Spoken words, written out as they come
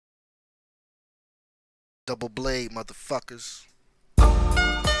Double blade, motherfuckers.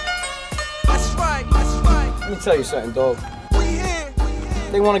 That's right, that's right. Let me tell you something, dog. We here.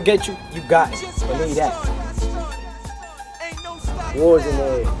 They want to get you, you got it. Believe that. Wars in the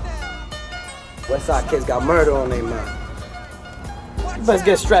air. Westside kids got murder on their mind. You best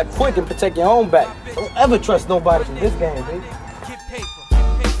get strapped quick and protect your own back. Don't ever trust nobody in this game, baby.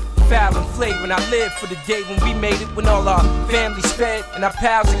 Foul and flagrant, I lived for the day when we made it, when all our families fed and our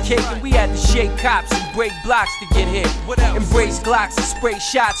pals are cake, and we had to shake cops and break blocks to get here. Embrace Glocks and spray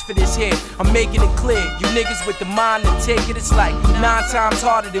shots for this here. I'm making it clear, you niggas with the mind to take it, it's like 9 times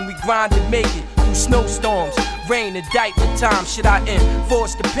harder than we grind to make it. Through snowstorms, rain, indictment time, should I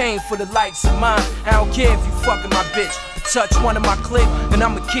enforce the pain for the likes of mine? I don't care if you fucking my bitch, but touch one of my clique, and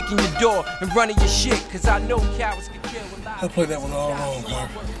I'ma kick in your door and run in your shit, cause I know cowards can kill a lot. I played that one all wrong, Carl.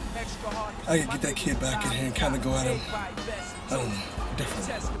 I could get that kid back in here and kind of go at him, I don't know,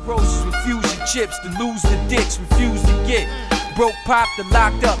 different. Roses refuse your chips, to lose the dicks, refuse to get broke, popped, or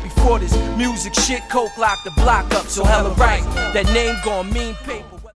locked up. Before this music shit, coke locked the block up. So hella right, that name gon' mean paper.